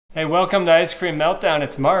Hey, welcome to Ice Cream Meltdown.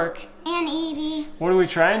 It's Mark. And Evie. What are we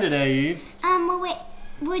trying today, Eve?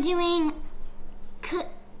 We're doing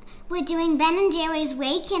Ben & Jerry's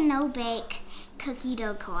Wake and No Bake Cookie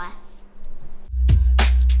Dough Core.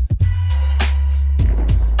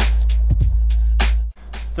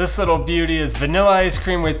 This little beauty is vanilla ice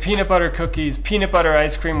cream with peanut butter cookies, peanut butter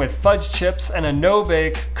ice cream with fudge chips, and a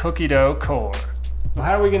no-bake cookie dough core. Well,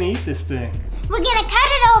 how are we gonna eat this thing? We're gonna cut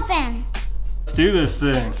it open. Let's do this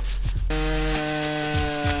thing.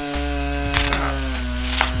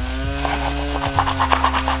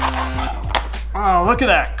 Oh, look at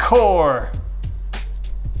that core.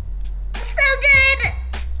 So good.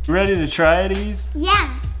 You ready to try it, Eve?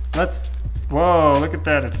 Yeah. Whoa, look at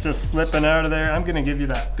that. It's just slipping out of there. I'm gonna give you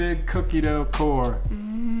that big cookie dough core.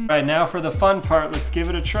 All right, now for the fun part, let's give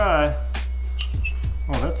it a try.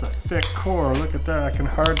 Oh, that's a thick core. Look at that. I can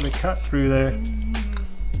hardly cut through there.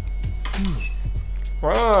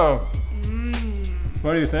 Wow.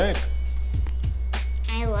 What do you think?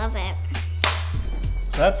 I love it.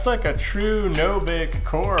 That's like a true no-bake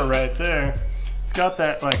core right there. It's got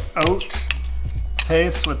that like oat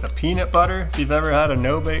taste with the peanut butter. If you've ever had a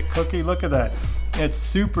no-bake cookie, look at that. It's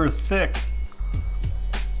super thick.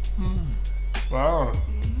 Wow.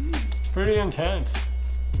 Pretty intense.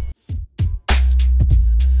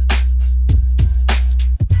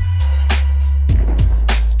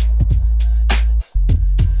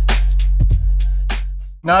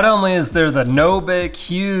 Not only is there the no-bake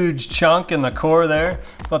huge chunk in the core there,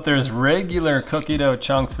 but there's regular cookie dough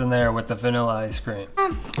chunks in there with the vanilla ice cream.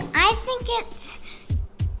 I think it's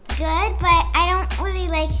good, but I don't really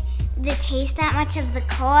like the taste that much of the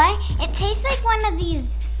core. It tastes like one of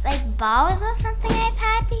these like balls or something I've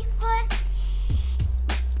had before.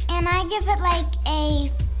 And I give it like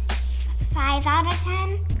a 5 out of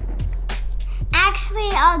 10. Actually,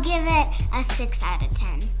 I'll give it a 6 out of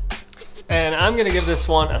 10. And I'm gonna give this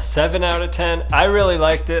one a 7 out of 10. I really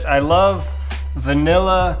liked it. I love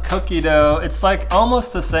vanilla cookie dough. It's like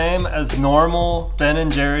almost the same as normal Ben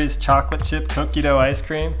 & Jerry's chocolate chip cookie dough ice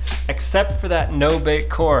cream, except for that no-bake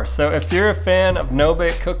core. So if you're a fan of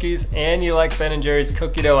no-bake cookies and you like Ben & Jerry's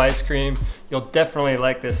cookie dough ice cream, you'll definitely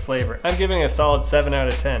like this flavor. I'm giving it a solid 7 out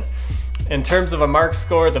of 10. In terms of a Mark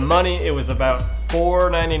score, the money, it was about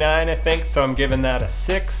 $4.99, I think, so I'm giving that a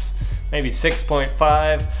 6, maybe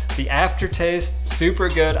 6.5. The aftertaste, super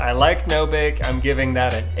good. I like no bake. I'm giving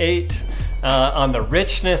that an 8. On the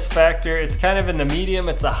richness factor, it's kind of in the medium.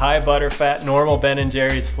 It's a high butterfat, normal Ben &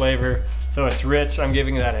 Jerry's flavor, so it's rich. I'm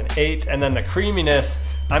giving that an 8. And then the creaminess,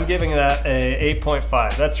 I'm giving that a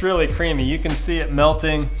 8.5. That's really creamy. You can see it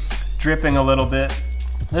melting, dripping a little bit.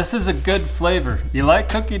 This is a good flavor. You like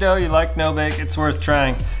cookie dough, you like no bake, it's worth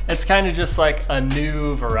trying. It's kind of just like a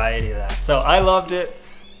new variety of that. So I loved it.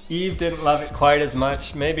 Eve didn't love it quite as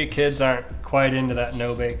much. Maybe kids aren't quite into that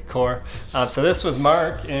no-bake core. So this was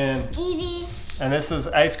Mark and Evie. And this is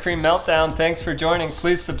Ice Cream Meltdown. Thanks for joining.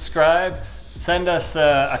 Please subscribe. Send us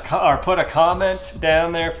or put a comment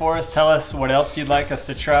down there for us. Tell us what else you'd like us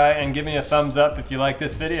to try, and give me a thumbs up if you like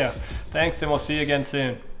this video. Thanks, and we'll see you again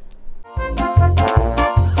soon.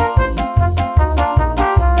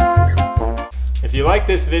 If you like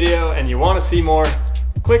this video and you want to see more,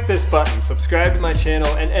 click this button, subscribe to my channel,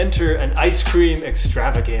 and enter an ice cream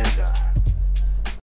extravaganza.